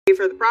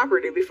for the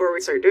property before we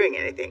start doing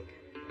anything.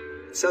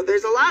 So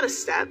there's a lot of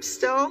steps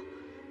still,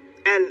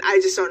 and I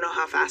just don't know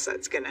how fast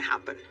that's going to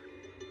happen.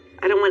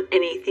 I don't want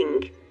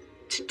anything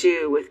to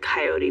do with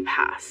Coyote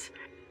Pass.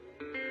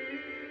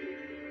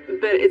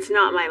 But it's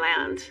not my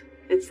land.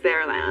 It's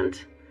their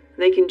land.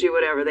 They can do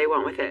whatever they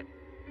want with it.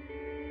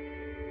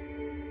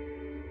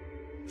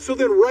 So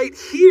then right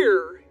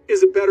here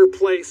is a better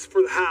place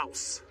for the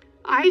house.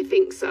 I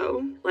think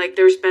so. Like,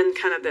 there's been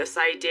kind of this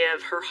idea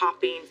of her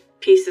hopping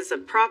pieces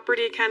of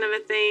property kind of a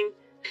thing.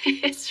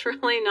 It's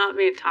really not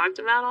being talked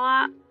about a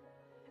lot.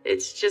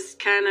 It's just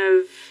kind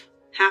of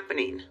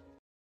happening.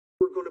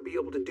 We're going to be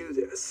able to do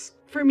this.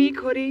 For me,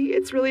 Cody,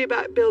 it's really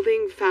about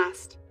building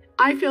fast.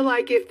 I feel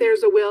like if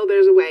there's a will,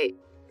 there's a way.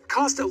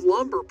 Cost of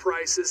lumber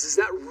prices, is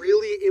that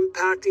really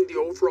impacting the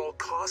overall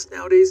cost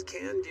nowadays,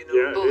 Ken? Do you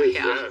know?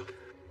 Yeah.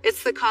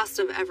 It's the cost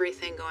of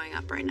everything going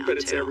up right now, But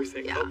it's too.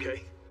 everything. Yeah.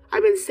 Okay.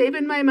 I've been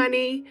saving my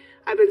money.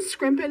 I've been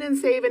scrimping and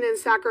saving and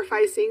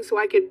sacrificing so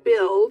I could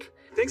build.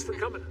 Thanks for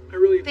coming. I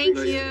really appreciate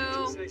Thank it.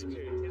 you. It's nice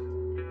meeting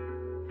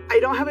you.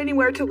 I don't have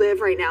anywhere to live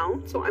right now,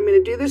 so I'm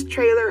going to do this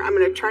trailer. I'm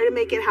going to try to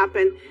make it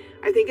happen.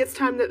 I think it's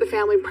time that the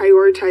family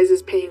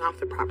prioritizes paying off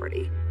the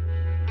property.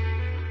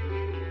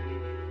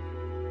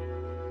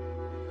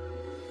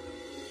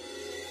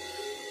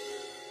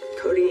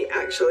 Cody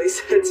actually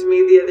said to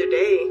me the other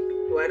day,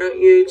 why don't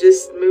you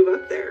just move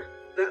up there?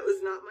 That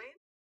was not my...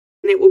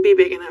 And it will be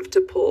big enough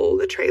to pull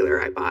the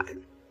trailer I bought.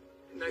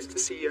 Nice to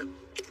see you.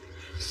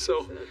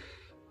 So,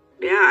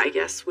 Yeah, I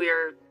guess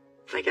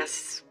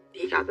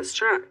he got this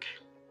truck.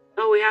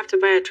 Oh, we have to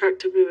buy a truck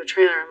to move a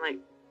trailer. I'm like,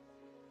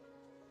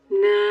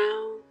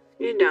 no,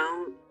 you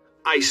don't.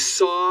 I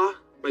saw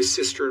my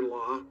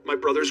sister-in-law, my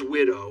brother's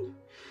widow,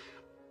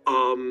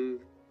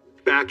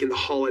 back in the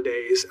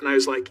holidays, and I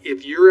was like,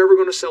 if you're ever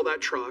going to sell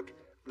that truck,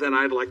 then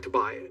I'd like to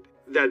buy it.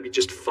 That'd be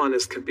just fun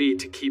as can be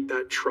to keep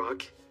that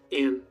truck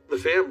in the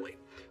family.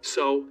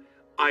 So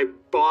I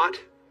bought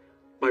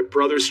my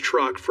brother's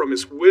truck from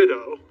his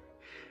widow,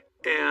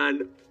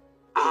 and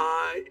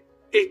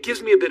it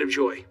gives me a bit of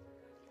joy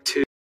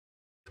too,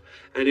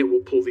 and it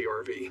will pull the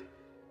RV.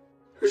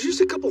 There's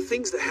just a couple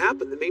things that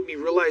happened that made me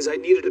realize I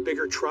needed a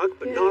bigger truck,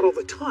 but not all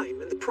the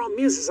time. And the problem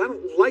is I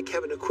don't like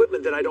having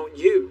equipment that I don't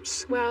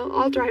use. Well,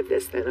 I'll drive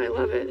this then. I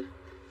love it.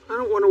 I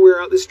don't want to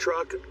wear out this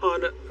truck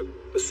on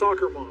a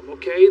soccer mom,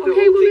 okay? The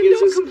Okay, whole well thing then is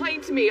don't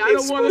complain to me. I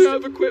it's don't want to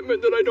supposed have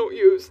equipment that I don't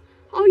use.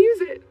 I'll use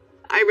it.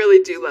 I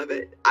really do love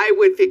it. I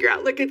would figure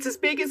out. Look, it's as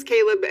big as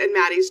Caleb and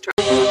Maddie's truck.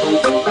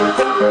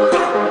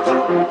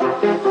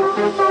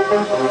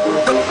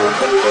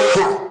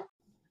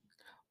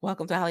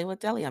 Welcome to Hollywood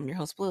Deli. I'm your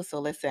host, Blue. So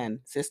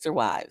listen, Sister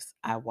Wives.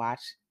 I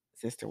watched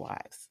Sister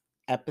Wives.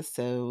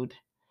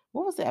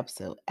 What was the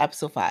episode?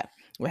 Episode 5.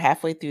 We're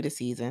halfway through the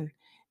season.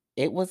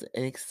 It was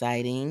an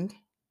exciting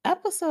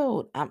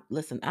episode. I'm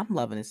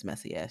loving this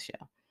messy ass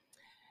show.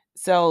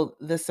 So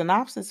the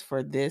synopsis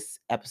for this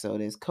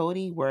episode is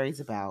Cody worries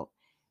about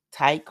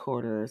tight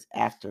quarters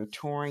after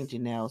touring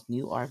Janelle's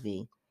new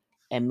RV,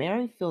 and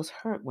Mary feels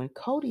hurt when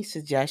Cody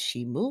suggests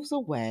she moves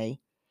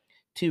away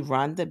to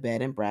run the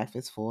bed and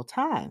breakfast full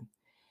time.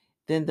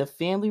 Then the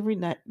family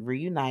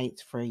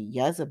reunites for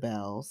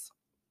Jezebel's.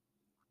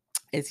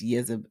 I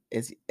think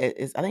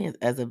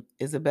it's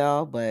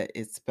Isabel, but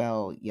it's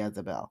spelled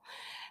Jezebel.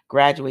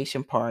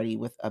 Graduation party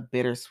with a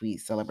bittersweet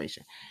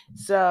celebration.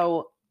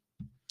 So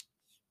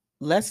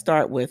let's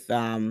start with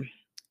the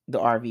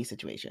RV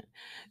situation.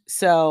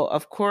 So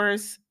of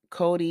course,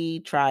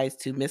 Cody tries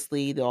to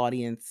mislead the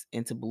audience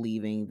into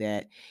believing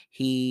that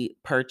he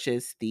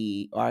purchased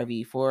the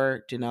RV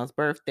for Janelle's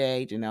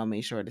birthday. Janelle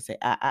made sure to say,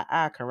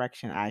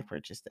 correction, I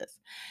purchased this,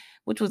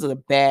 which was a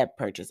bad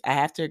purchase. I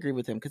have to agree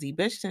with him because he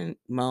bitched and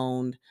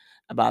moaned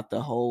about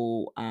the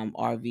whole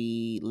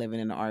RV, living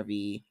in the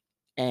RV,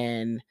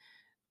 and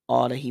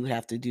all that he would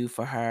have to do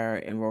for her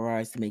in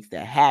regards to make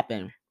that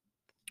happen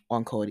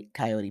on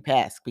Coyote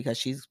Pass, because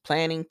she's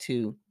planning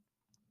to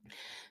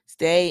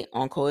stay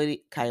on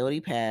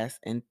Coyote Pass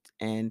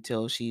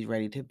until she's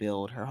ready to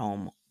build her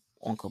home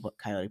on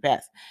Coyote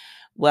Pass.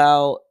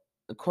 Well,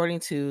 according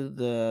to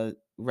the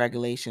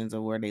regulations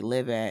of where they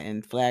live at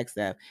in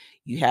Flagstaff,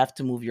 you have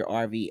to move your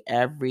RV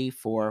every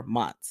 4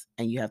 months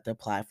and you have to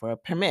apply for a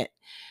permit.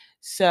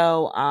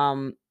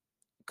 So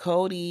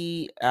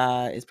Cody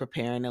is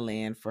preparing the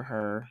land for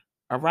her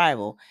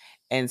arrival,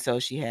 and so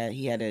he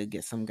had to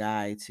get some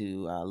guy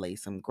to lay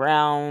some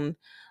ground,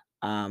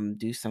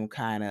 do some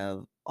kind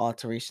of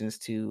alterations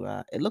to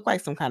it looked like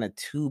some kind of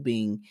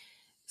tubing,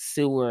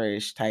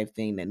 sewerish type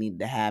thing that needed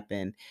to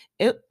happen.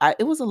 It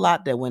was a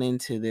lot that went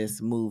into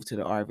this move to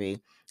the RV.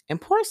 And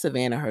poor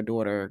Savannah, her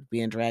daughter,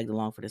 being dragged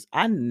along for this.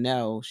 I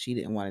know she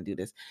didn't want to do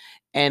this.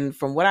 And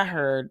from what I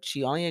heard,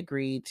 she only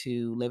agreed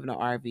to live in an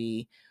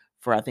RV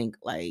for, I think,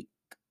 like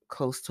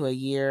close to a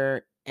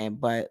year.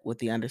 But with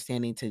the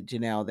understanding to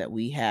Janelle that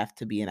we have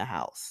to be in a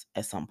house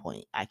at some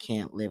point. I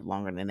can't live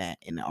longer than that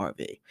in the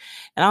RV.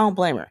 And I don't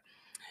blame her.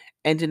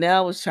 And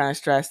Janelle was trying to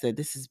stress that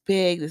this is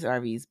big, this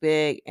RV is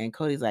big, and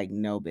Cody's like,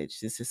 no, bitch,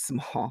 this is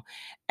small.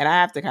 And I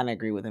have to kind of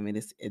agree with him.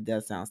 It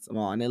does sound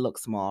small, and it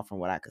looks small from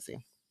what I could see.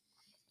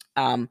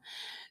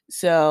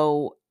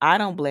 So I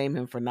don't blame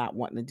him for not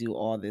wanting to do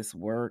all this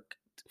work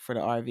for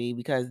the RV,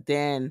 because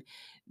then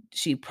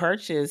she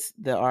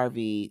purchased the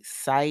RV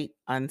sight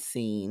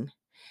unseen,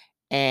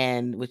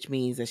 and which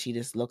means that she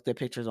just looked at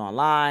pictures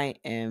online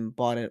and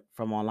bought it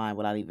from online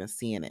without even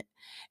seeing it,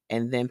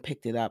 and then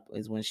picked it up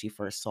is when she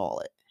first saw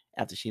it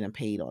after she done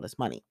paid all this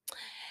money.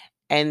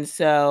 And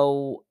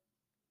so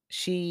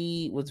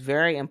she was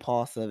very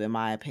impulsive, in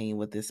my opinion,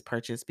 with this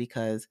purchase,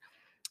 because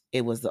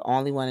it was the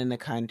only one in the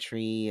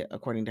country,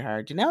 according to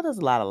her. Janelle does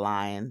a lot of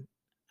lying.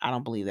 I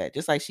don't believe that.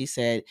 Just like she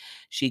said,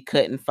 she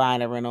couldn't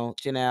find a rental.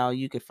 Janelle,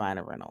 you could find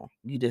a rental.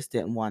 You just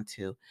didn't want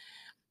to.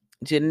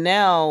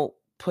 Janelle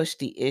pushed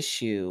the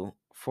issue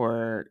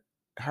for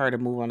her to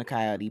move on to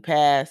Coyote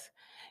Pass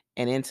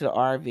and into the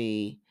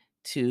RV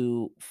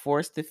to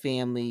force the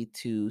family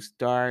to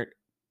start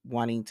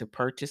wanting to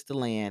purchase the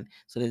land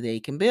so that they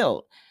can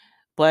build.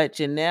 But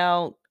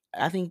Janelle,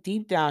 I think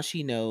deep down,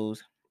 she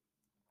knows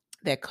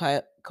that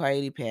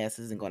Coyote Pass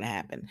isn't going to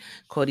happen.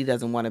 Cody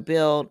doesn't want to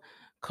build.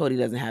 Cody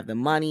doesn't have the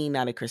money.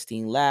 Now that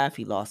Christine left,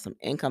 he lost some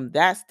income.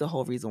 That's the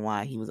whole reason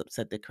why he was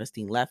upset that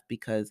Christine left,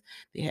 because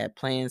they had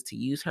plans to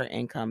use her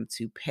income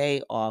to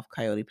pay off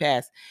Coyote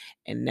Pass.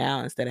 And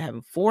now, instead of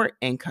having four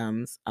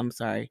incomes,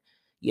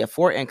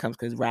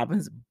 because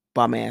Robin's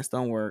bum ass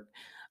don't work,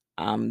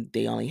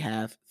 they only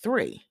have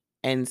three.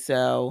 And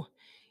so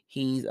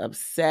he's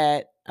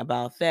upset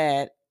about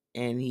that.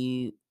 And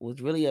he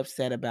was really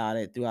upset about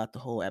it throughout the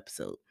whole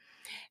episode.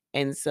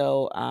 And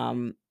so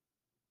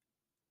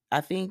I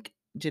think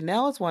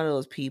Janelle is one of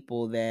those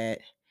people that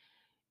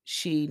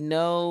she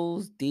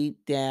knows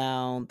deep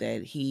down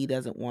that he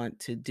doesn't want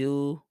to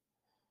do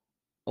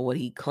what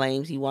he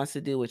claims he wants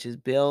to do, which is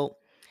build.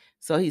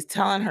 So he's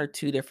telling her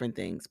two different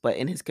things. But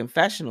in his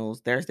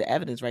confessionals, there's the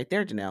evidence right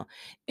there, Janelle.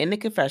 In the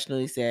confessional,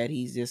 he said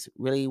he just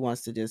really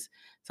wants to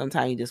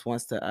sometimes he just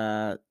wants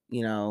to,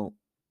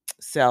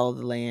 sell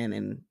the land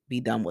and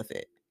be done with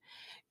it.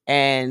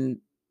 And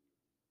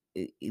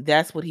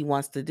that's what he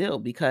wants to do,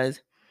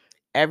 because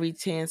every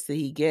chance that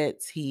he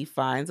gets, he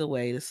finds a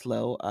way to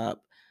slow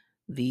up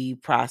the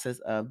process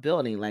of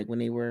building. Like when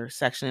they were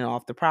sectioning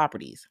off the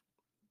properties,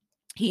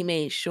 he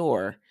made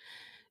sure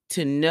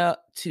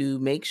to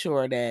make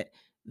sure that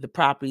the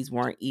properties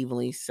weren't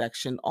evenly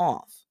sectioned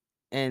off,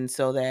 and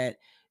so that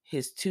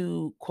his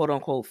two quote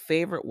unquote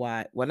favorite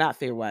wives, well, not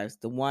favorite wives,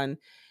 the ones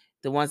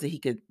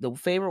that the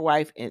favorite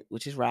wife,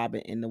 which is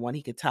Robin, and the one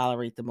he could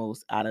tolerate the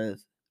most out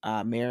of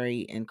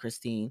Mary and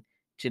Christine,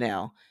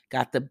 Janelle,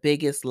 got the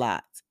biggest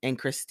lots, and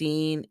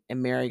Christine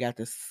and Mary got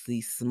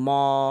these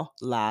small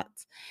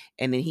lots,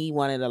 and then he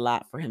wanted a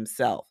lot for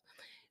himself,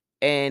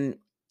 and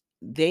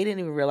they didn't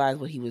even realize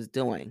what he was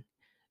doing.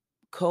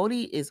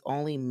 Cody is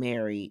only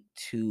married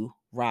to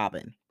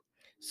Robin.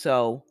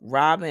 So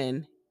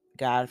Robin,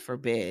 God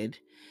forbid,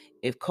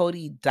 if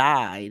Cody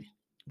died,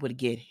 would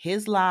get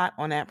his lot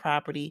on that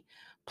property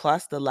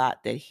plus the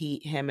lot that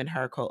him and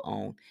her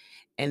co-own.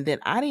 And then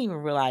I didn't even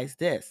realize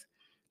this.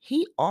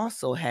 He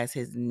also has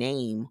his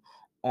name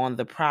on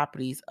the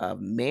properties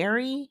of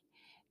Mary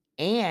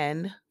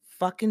and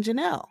fucking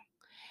Janelle.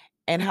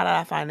 And how did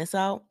I find this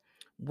out?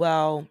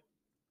 Well,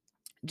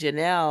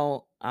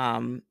 Janelle,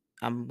 I'm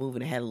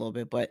moving ahead a little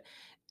bit, but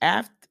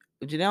after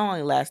Janelle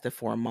only lasted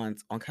 4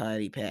 months on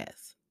Coyote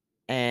Pass,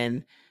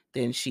 and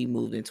then she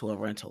moved into a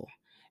rental.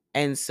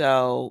 And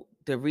so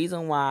the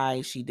reason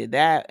why she did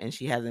that and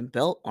she hasn't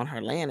built on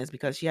her land is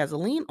because she has a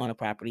lien on a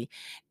property.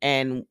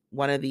 And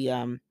one of the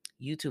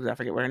YouTubers, I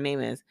forget what her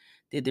name is,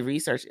 did the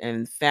research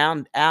and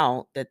found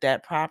out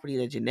that property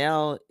that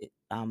Janelle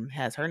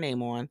has her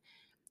name on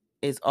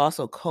is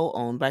also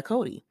co-owned by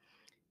Cody.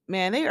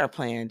 Man, they are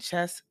playing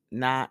chess,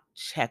 not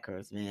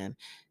checkers, man.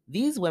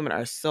 These women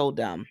are so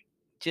dumb.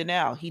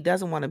 Janelle, he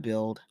doesn't want to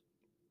build.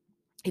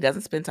 He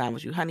doesn't spend time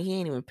with you. Honey, he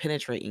ain't even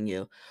penetrating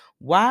you.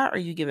 Why are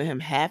you giving him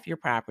half your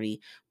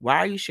property? Why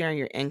are you sharing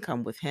your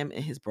income with him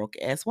and his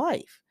broke-ass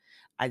wife?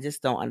 I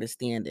just don't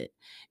understand it.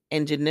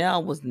 And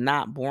Janelle was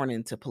not born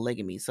into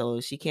polygamy,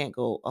 so she can't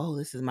go, oh,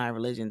 this is my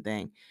religion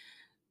thing.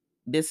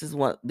 This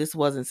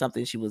wasn't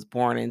something she was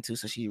born into,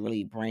 so she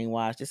really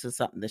brainwashed. This is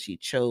something that she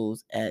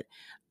chose at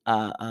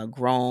a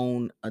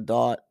grown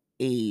adult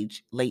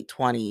age, late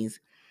 20s.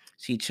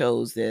 She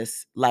chose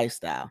this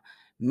lifestyle.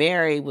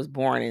 Mary was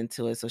born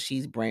into it, so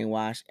she's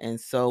brainwashed, and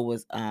so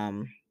was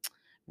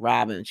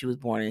Robin. She was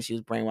born and she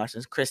was brainwashed.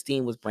 And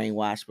Christine was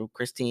brainwashed, but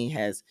Christine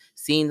has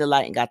seen the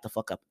light and got the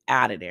fuck up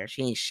out of there.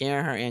 She ain't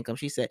sharing her income.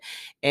 She said,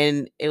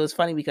 and it was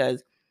funny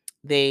because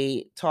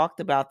they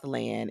talked about the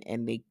land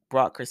and they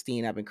brought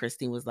Christine up, and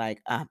Christine was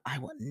like, I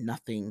want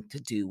nothing to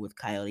do with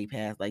Coyote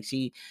Pass. Like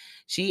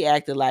she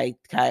acted like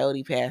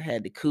Coyote Pass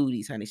had the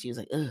cooties, honey. She was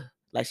like, ugh,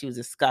 like she was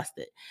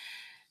disgusted.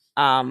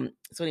 So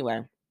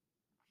anyway,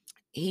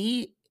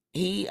 he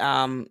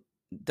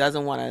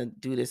doesn't want to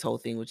do this whole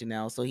thing with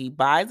Janelle. So he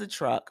buys a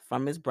truck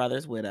from his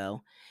brother's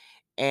widow,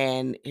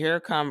 And here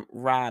come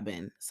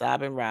Robin,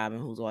 sobbing Robin,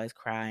 who's always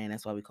crying.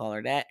 That's why we call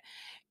her that.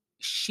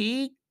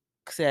 She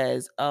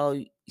says, "Oh,"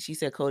 she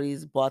said,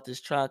 "Cody's bought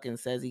this truck and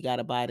says he got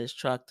to buy this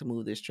truck to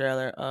move this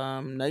trailer."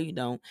 No, you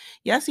don't.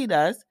 Yes, he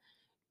does.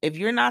 If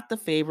you're not the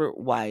favorite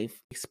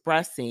wife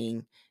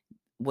expressing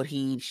what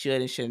he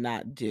should and should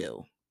not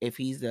do, if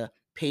he's the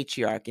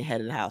patriarch and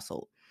head of the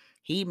household,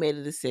 he made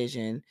a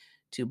decision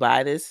to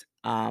buy this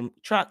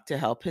truck to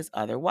help his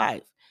other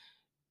wife.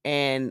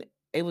 And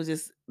it was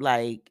just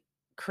like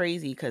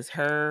crazy because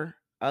her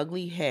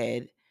ugly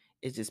head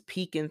is just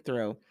peeking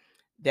through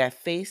that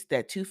face,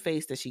 that two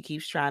face that she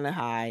keeps trying to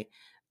hide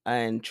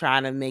and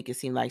trying to make it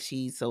seem like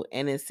she's so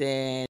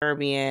innocent,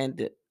 Serbian,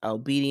 the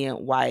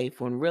obedient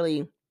wife, when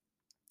really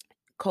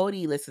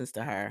Cody listens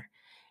to her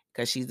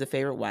because she's the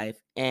favorite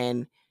wife.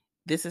 And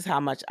this is how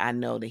much I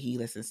know that he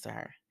listens to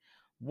her.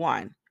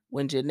 One,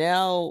 when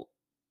Janelle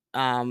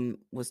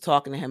was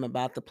talking to him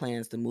about the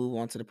plans to move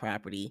onto the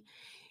property,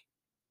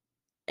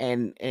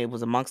 and it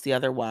was amongst the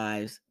other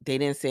wives, they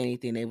didn't say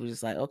anything. They were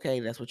just like, okay,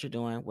 that's what you're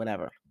doing,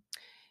 whatever.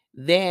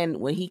 Then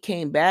when he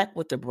came back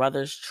with the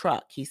brother's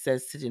truck, he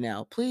says to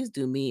Janelle, please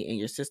do me and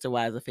your sister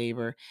wives a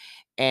favor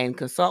and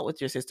consult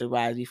with your sister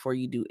wives before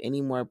you do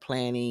any more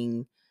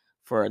planning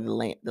for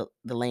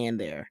the land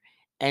there.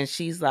 And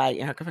she's like,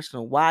 in her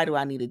confessional, why do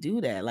I need to do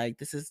that? Like,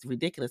 this is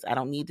ridiculous. I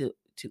don't need to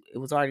it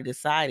was already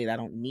decided. I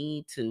don't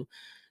need to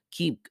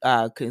keep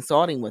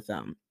consulting with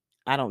them.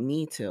 I don't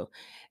need to.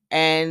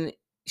 And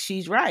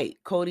she's right.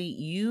 Cody,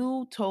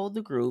 you told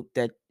the group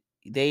that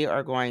they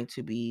are going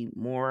to be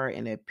more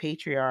in a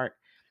patriarch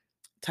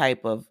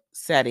type of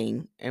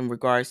setting in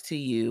regards to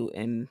you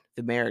and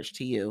the marriage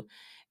to you.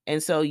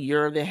 And so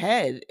you're the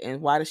head.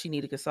 And why does she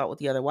need to consult with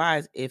the other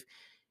wives if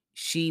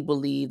she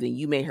believed and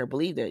you made her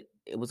believe that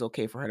it was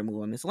okay for her to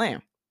move on this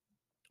land?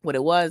 What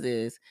it was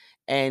is,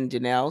 and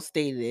Janelle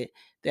stated it,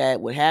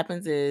 that what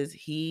happens is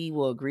he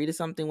will agree to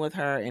something with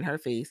her in her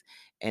face,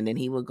 and then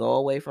he will go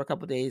away for a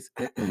couple of days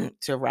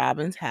to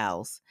Robin's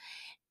house,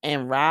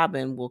 and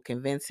Robin will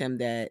convince him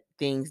that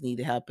things need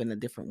to help in a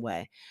different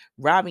way.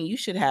 Robin, you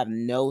should have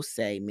no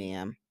say,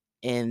 ma'am,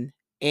 in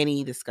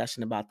any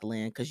discussion about the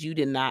land because you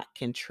did not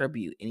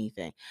contribute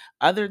anything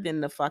other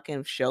than the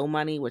fucking show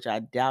money, which I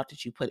doubt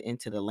that you put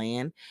into the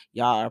land.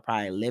 Y'all are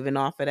probably living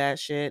off of that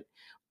shit,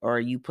 or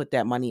you put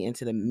that money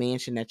into the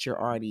mansion that you're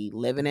already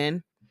living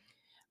in.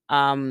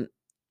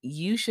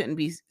 You shouldn't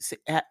be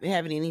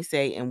having any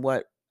say in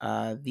what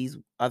these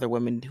other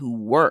women who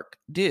work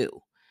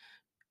do.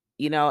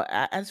 You know,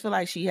 I just feel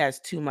like she has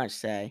too much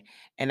say.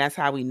 And that's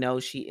how we know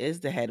she is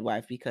the head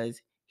wife,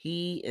 because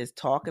he is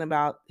talking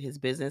about his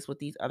business with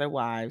these other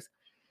wives.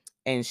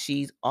 And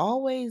she's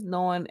always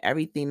knowing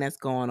everything that's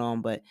going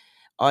on, but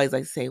always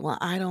like to say, well,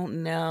 I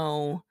don't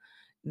know.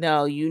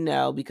 No, you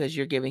know, because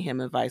you're giving him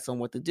advice on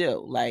what to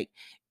do. Like,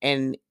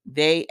 and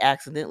they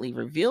accidentally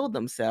revealed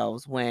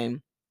themselves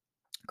when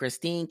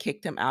Christine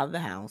kicked him out of the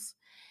house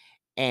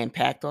and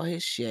packed all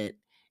his shit.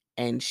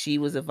 And she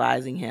was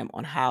advising him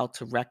on how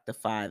to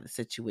rectify the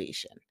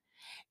situation.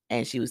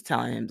 And she was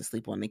telling him to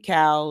sleep on the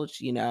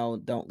couch, you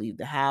know, don't leave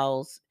the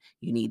house.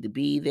 You need to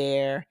be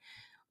there.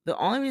 The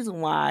only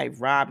reason why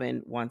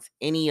Robin wants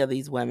any of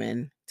these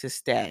women to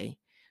stay,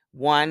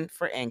 one,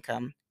 for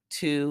income,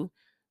 two,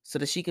 so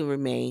that she can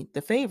remain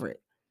the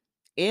favorite.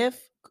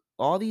 If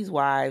all these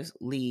wives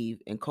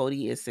leave and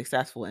Cody is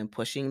successful in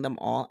pushing them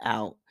all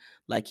out,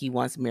 like he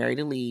wants Mary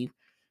to leave,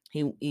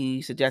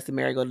 he suggested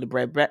Mary go to the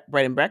bread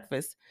and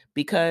breakfast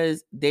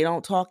because they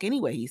don't talk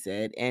anyway, he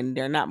said, and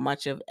they're not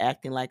much of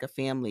acting like a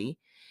family.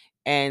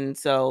 And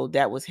so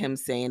that was him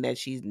saying that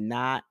she's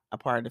not a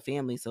part of the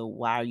family. So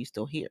why are you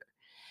still here?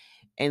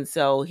 And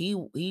so he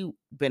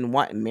been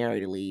wanting Mary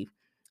to leave.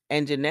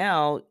 And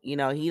Janelle, you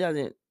know, he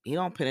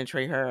don't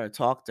penetrate her or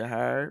talk to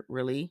her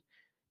really,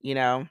 you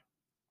know.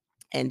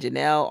 And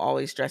Janelle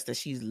always stressed that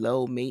she's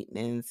low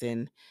maintenance,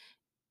 and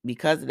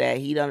because of that,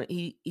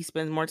 he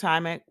spends more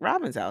time at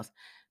Robin's house.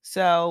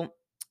 So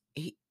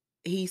he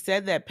he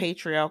said that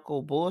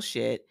patriarchal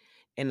bullshit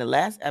in the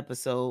last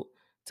episode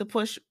to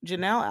push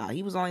Janelle out.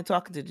 He was only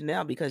talking to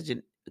Janelle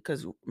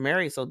because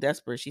Mary is so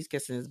desperate, she's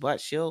kissing his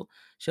butt. She'll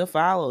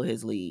follow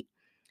his lead,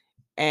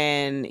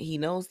 and he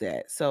knows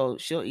that, so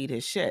she'll eat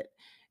his shit.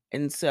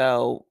 And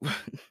so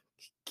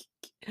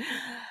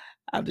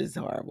I'm just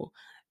horrible.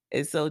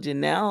 And so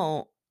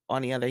Janelle,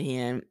 on the other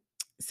hand,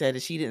 said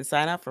that she didn't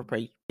sign up for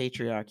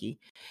patriarchy.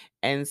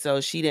 And so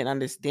she didn't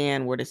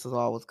understand where this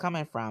all was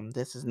coming from.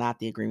 This is not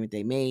the agreement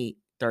they made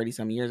 30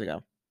 some years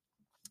ago.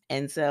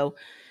 And so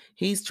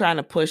he's trying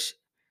to push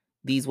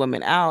these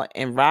women out.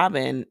 And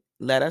Robin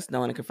let us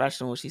know in a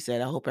confessional, she said,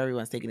 I hope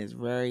everyone's taking this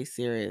very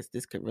serious.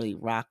 This could really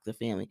rock the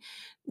family.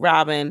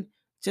 Robin,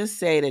 just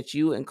say that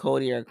you and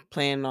Cody are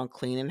planning on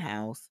cleaning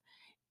house.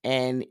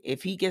 And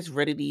if he gets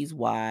rid of these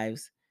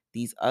wives,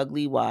 these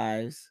ugly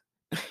wives,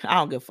 I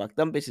don't give a fuck.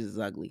 Them bitches is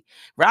ugly.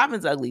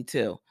 Robin's ugly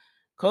too.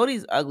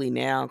 Cody's ugly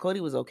now. Cody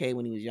was okay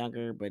when he was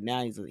younger, but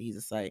now he's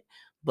a sight.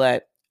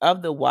 But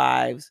of the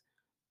wives,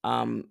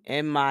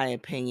 in my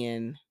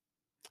opinion,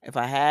 if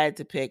I had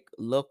to pick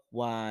look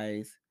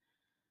wise,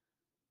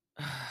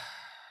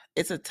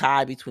 it's a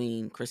tie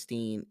between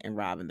Christine and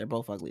Robin. They're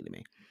both ugly to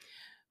me.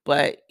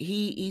 But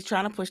he's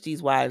trying to push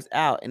these wives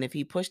out. And if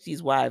he pushed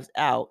these wives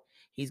out,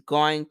 he's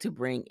going to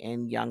bring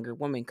in younger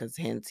women, because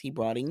hence he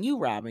brought in you,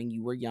 Robin.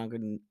 You were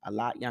a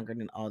lot younger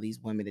than all these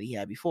women that he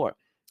had before,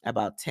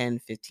 about 10,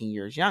 15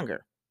 years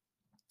younger.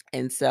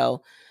 And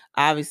so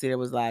obviously there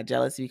was a lot of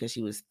jealousy because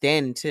she was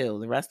thin too.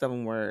 The rest of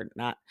them were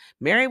not.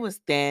 Mary was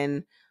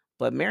thin,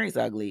 but Mary's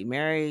ugly.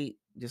 Mary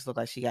just looked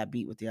like she got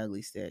beat with the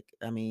ugly stick.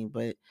 I mean,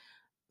 but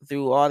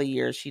through all the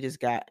years,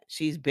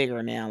 she's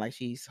bigger now. Like,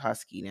 she's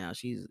husky now.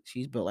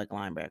 She's built like a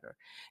linebacker.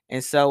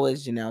 And so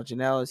is Janelle.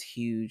 Janelle is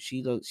huge.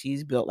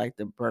 She's built like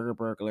the burger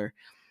burglar.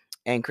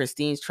 And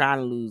Christine's trying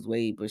to lose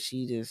weight, but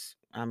she just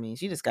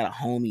got a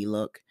homey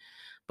look.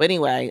 But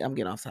anyway, I'm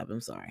getting off topic.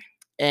 I'm sorry.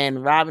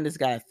 And Robin just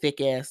got a thick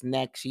ass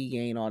neck. She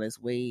gained all this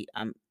weight.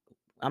 I'm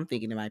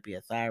thinking it might be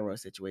a thyroid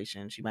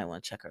situation. She might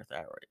want to check her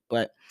thyroid.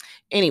 But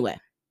anyway,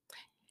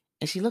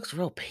 and she looks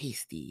real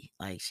pasty.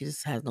 Like, she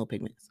just has no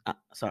pigments.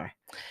 Sorry.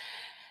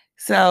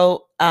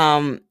 So,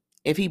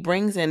 if he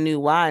brings in new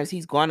wives,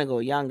 he's going to go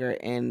younger,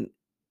 and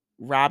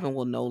Robin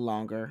will no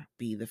longer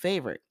be the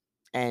favorite.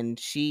 And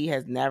she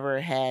has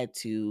never had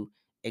to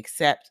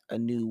accept a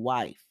new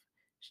wife.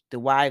 The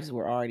wives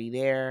were already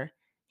there.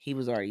 He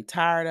was already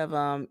tired of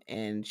them,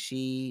 and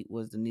she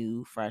was the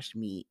new fresh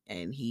meat,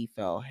 and he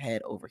fell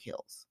head over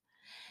heels.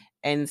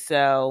 And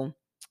so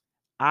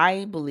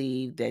I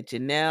believe that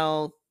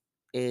Janelle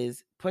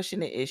is pushing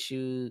the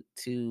issue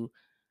to,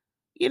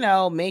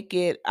 make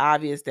it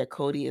obvious that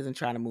Cody isn't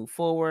trying to move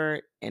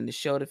forward, and to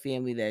show the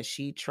family that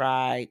she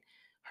tried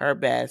her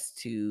best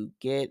to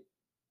get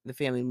the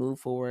family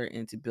move forward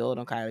and to build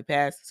on Kylie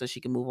past so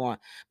she can move on.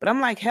 But I'm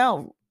like,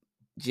 hell,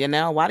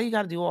 Janelle, why do you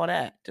got to do all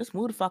that? Just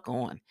move the fuck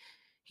on.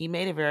 He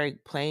made it very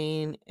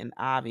plain and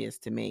obvious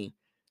to me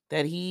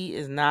that he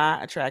is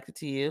not attracted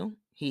to you.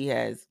 He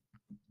has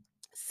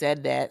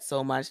said that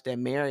so much that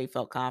Mary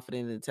felt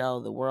confident to tell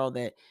the world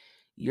that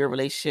your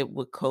relationship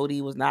with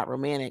Cody was not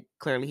romantic.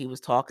 Clearly, he was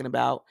talking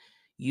about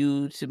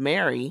you to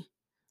Mary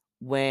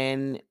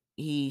when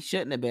he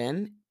shouldn't have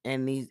been.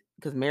 And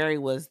because Mary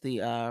was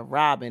the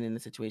Robin in the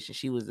situation.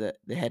 She was the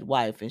head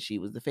wife, and she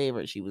was the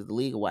favorite. She was the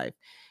legal wife.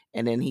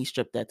 And then he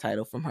stripped that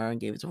title from her and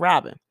gave it to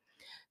Robin.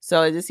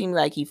 So it just seemed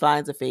like he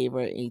finds a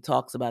favorite, and he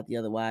talks about the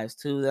other wives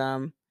to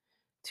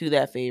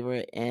that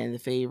favorite, and the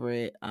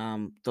favorite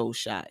throws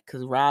shot,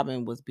 because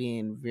Robin was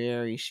being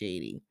very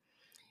shady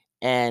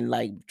and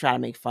like trying to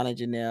make fun of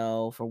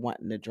Janelle for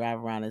wanting to drive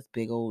around this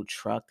big old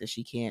truck that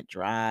she can't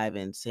drive,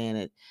 and saying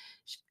it,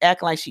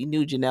 acting like she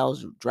knew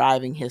Janelle's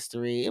driving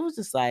history. It was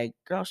just like,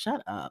 girl,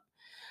 shut up.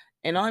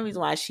 And the only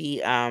reason why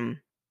she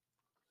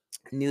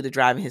knew the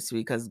driving history,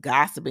 because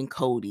gossiping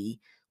Cody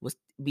was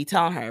be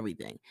telling her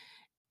everything.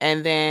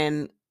 And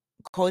then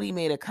Cody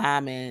made a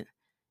comment.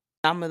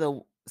 Some of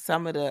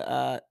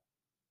the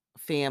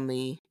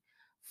family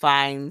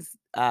finds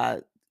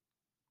Janelle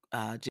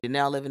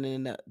living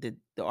in the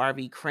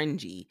RV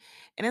cringy,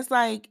 and it's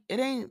like, it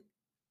ain't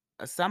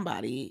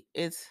somebody.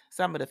 It's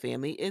some of the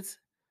family. It's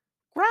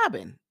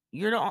Robin.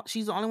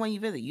 She's the only one you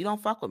visit. You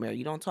don't fuck with Mary.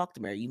 You don't talk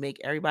to Mary. You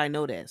make everybody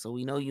know that. So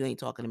we know you ain't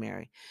talking to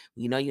Mary.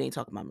 We know you ain't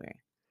talking about Mary.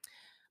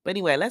 But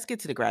anyway, let's get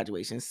to the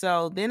graduation.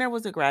 So then there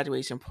was a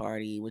graduation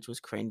party, which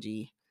was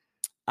cringy.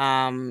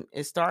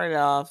 It started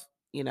off,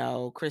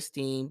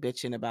 Christine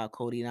bitching about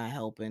Cody not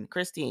helping.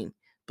 Christine,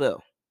 boo.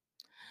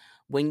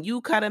 When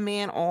you cut a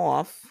man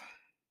off,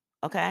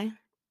 okay,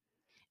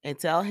 and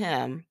tell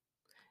him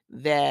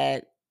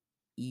that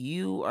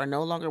you are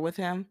no longer with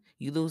him,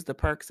 you lose the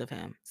perks of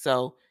him.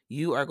 So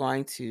you are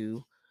going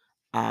to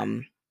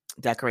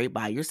decorate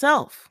by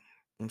yourself.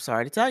 I'm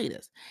sorry to tell you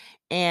this.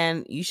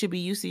 And you should be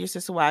used to your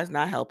sister wives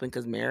not helping,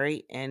 because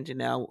Mary and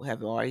Janelle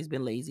have always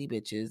been lazy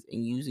bitches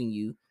and using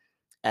you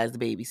as the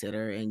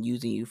babysitter and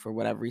using you for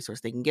whatever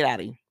resource they can get out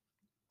of you.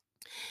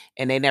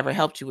 And they never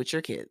helped you with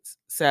your kids.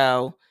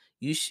 So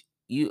you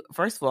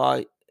first of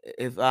all,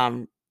 if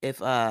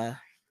Janelle's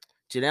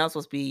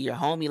supposed to be your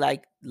homie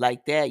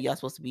like that, y'all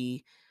supposed to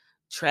be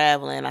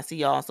traveling. I see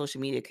y'all on social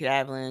media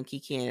traveling,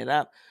 kikiing it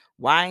up.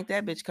 Why ain't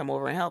that bitch come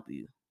over and help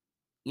you?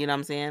 You know what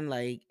I'm saying?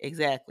 Like,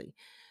 exactly.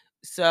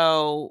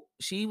 So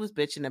she was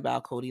bitching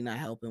about Cody not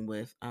helping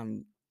with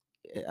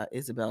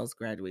Isabel's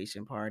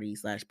graduation party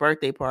 /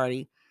 birthday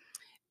party.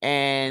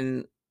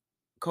 And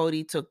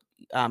Cody took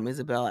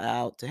Isabel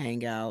out to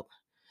hang out,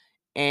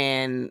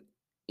 and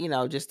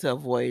just to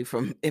avoid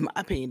from, in my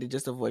opinion, to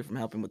just avoid from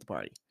helping with the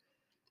party.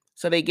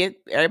 So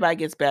everybody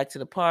gets back to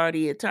the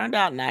party. It turned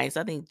out nice.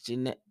 I think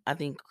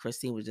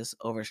Christine was just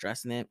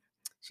overstressing it.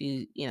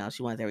 She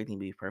wants everything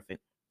to be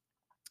perfect.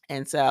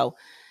 And so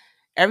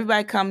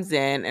everybody comes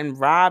in, and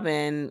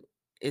Robin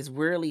is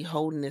really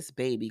holding this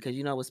baby, because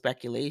with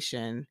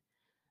speculation,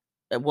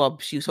 well,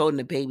 she was holding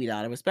the baby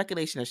doll. There was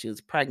speculation that she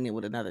was pregnant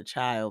with another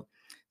child.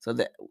 So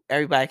that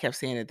everybody kept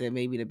saying that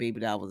maybe the baby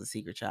doll was a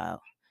secret child.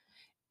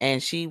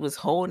 And she was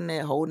holding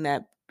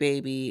that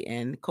baby,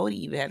 and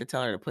Cody even had to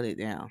tell her to put it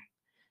down.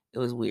 It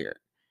was weird.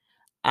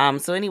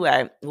 So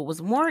anyway, what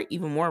was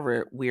even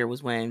more weird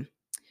was when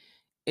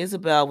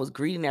Isabel was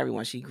greeting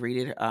everyone. She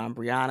greeted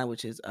Brianna,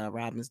 which is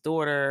Robin's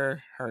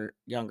daughter, her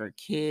younger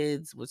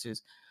kids, which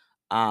is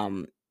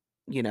um,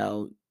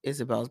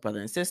 Isabel's brother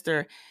and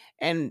sister.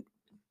 And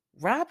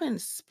Robin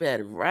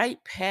sped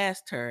right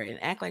past her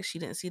and act like she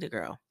didn't see the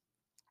girl.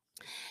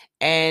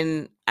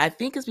 And I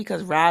think it's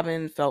because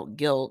Robin felt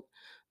guilt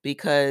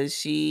because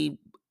she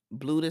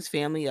blew this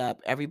family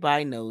up.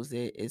 Everybody knows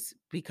it. It's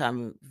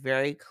become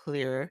very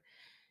clear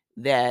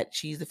that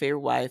she's the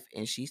favorite wife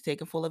and she's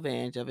taking full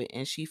advantage of it,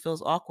 and she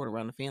feels awkward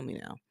around the family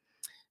now.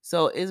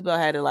 So Isabel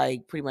had to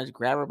like pretty much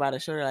grab her by the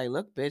shoulder, like,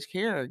 "Look, bitch,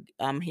 here,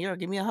 I'm here.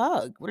 Give me a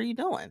hug. What are you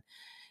doing?"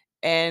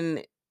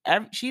 And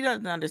she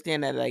doesn't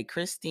understand that like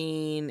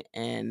Christine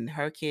and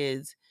her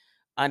kids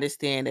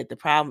understand that the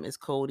problem is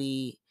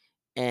Cody,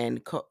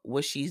 and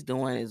what she's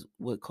doing is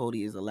what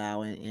Cody is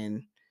allowing,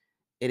 and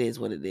it is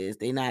what it is.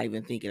 They're not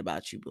even thinking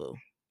about you, boo.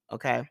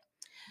 Okay.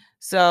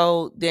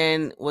 So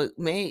then what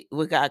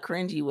got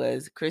cringy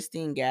was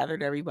Christine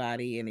gathered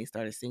everybody and they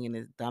started singing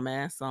this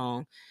dumbass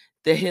song,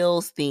 The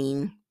Hills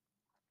theme.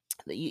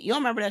 You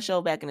don't remember that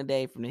show back in the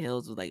day from The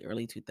Hills? It was like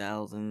early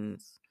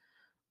 2000s.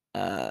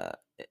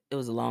 It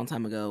was a long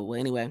time ago. Well,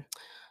 anyway,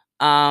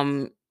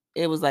 um,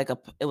 it was like a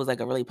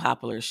really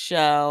popular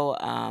show.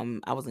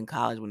 I was in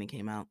college when it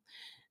came out.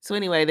 So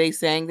anyway, they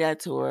sang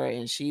that to her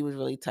and she was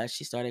really touched.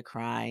 She started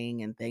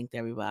crying and thanked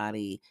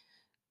everybody.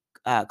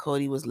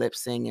 Cody was lip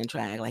singing,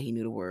 trying to act like he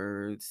knew the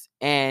words,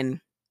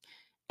 and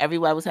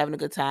everybody was having a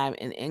good time.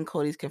 And in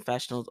Cody's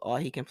confessionals, all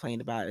he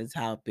complained about is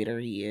how bitter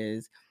he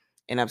is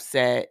and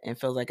upset and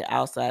feels like an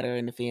outsider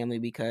in the family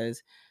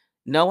because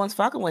no one's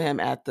fucking with him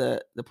at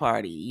the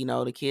party.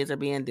 The kids are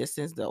being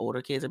distant. The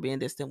older kids are being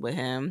distant with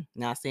him,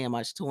 not saying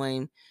much to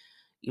him,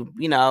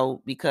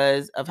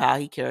 because of how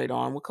he carried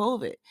on with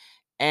COVID.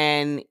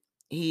 And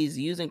he's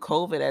using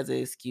COVID as an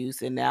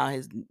excuse. And now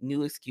his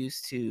new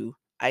excuse to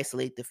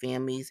isolate the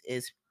families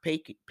is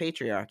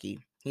patriarchy.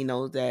 He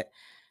knows that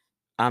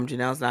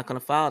Janelle's not going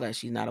to follow that.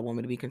 She's not a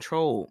woman to be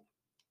controlled.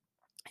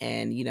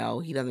 And, he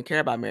doesn't care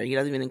about Mary. He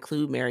doesn't even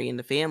include Mary in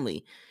the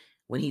family.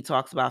 When he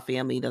talks about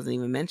family, he doesn't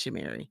even mention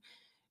Mary.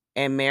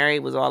 And Mary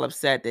was all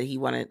upset that he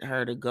wanted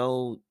her to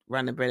go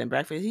run the bread and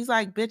breakfast. He's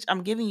like, bitch,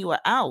 I'm giving you an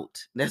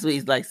out. That's what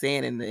he's like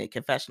saying in the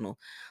confessional.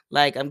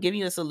 Like, I'm giving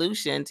you a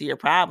solution to your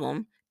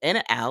problem and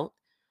an out.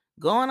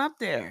 Go on up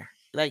there.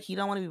 Like, he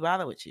don't want to be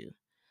bothered with you.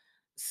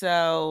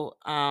 So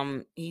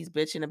he's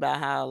bitching about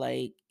how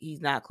like he's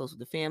not close with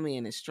the family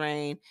and it's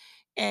strained.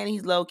 And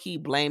he's low key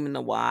blaming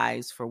the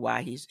wives for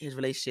why his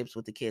relationships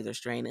with the kids are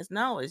strained.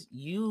 It's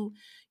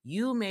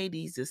you made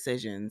these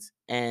decisions,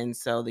 and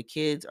so the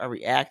kids are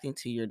reacting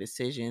to your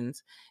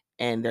decisions,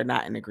 and they're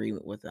not in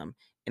agreement with them.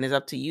 And it's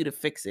up to you to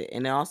fix it.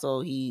 And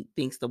also, he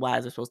thinks the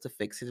wives are supposed to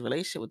fix his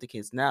relationship with the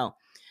kids. No,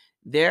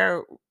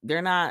 they're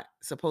not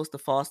supposed to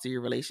foster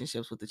your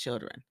relationships with the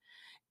children.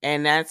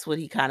 And that's what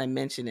he kind of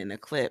mentioned in a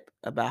clip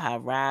about how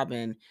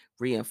Robin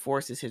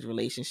reinforces his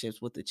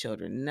relationships with the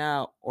children.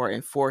 No, or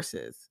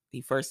enforces. He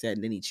first said,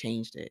 and then he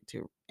changed it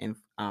to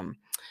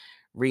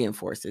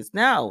reinforces.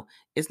 No,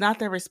 it's not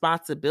their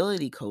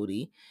responsibility,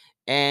 Cody.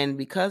 And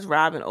because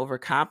Robin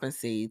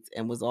overcompensates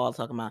and was all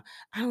talking about,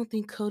 I don't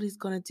think Cody's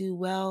going to do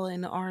well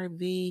in the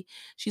RV.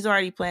 She's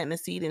already planting a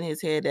seed in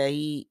his head that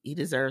he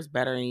deserves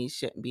better and he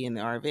shouldn't be in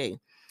the RV.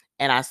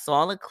 And I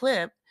saw a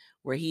clip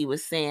where he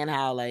was saying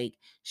how like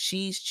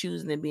she's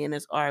choosing to be in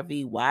this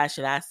RV. Why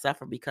should I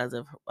suffer because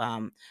of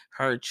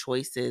her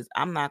choices?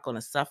 I'm not going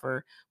to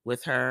suffer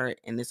with her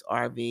in this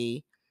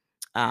RV.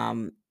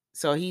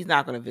 So he's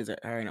not going to visit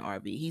her in an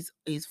RV.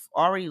 He's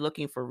already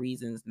looking for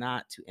reasons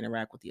not to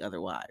interact with the other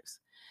wives.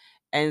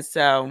 And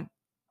so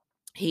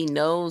he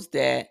knows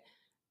that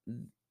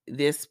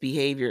this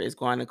behavior is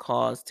going to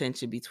cause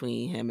tension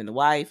between him and the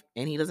wife,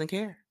 and he doesn't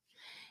care.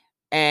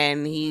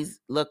 And he's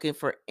looking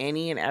for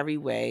any and every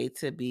way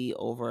to be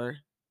over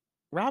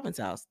Robin's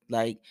house.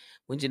 Like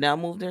when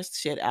Janelle moved her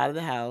shit out of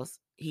the house,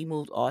 he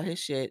moved all his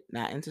shit,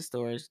 not into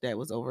storage, that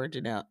was over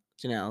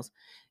Janelle's,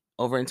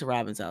 over into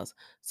Robin's house.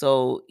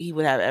 So he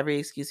would have every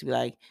excuse to be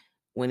like,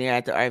 when they're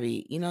at the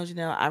RV,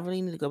 Janelle, I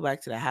really need to go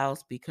back to the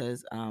house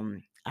because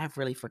I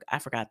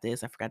forgot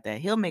this, I forgot that.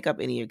 He'll make up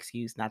any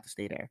excuse not to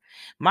stay there.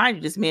 Mind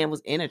you, this man was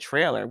in a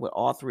trailer with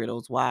all three of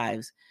those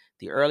wives,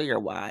 the earlier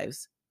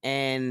wives,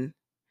 and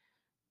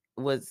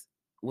was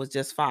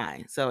just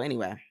fine. So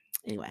anyway,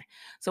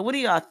 so what do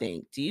y'all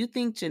think? Do you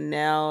think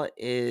Janelle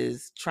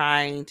is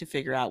trying to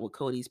figure out what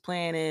Cody's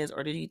plan is,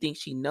 or do you think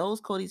she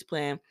knows Cody's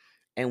plan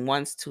and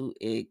wants to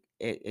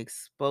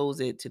expose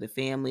it to the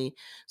family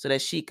so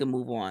that she can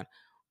move on?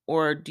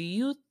 Or do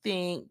you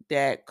think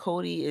that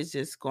Cody is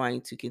just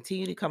going to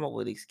continue to come up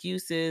with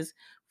excuses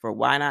for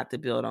why not to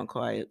build on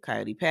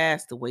Coyote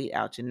Pass, to wait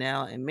out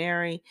Janelle and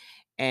Mary,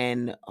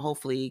 and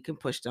hopefully can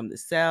push them to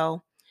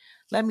sell?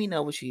 Let me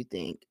know what you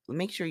think.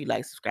 Make sure you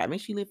like, subscribe.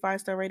 Make sure you leave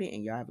 5-star rating,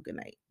 and y'all have a good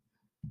night.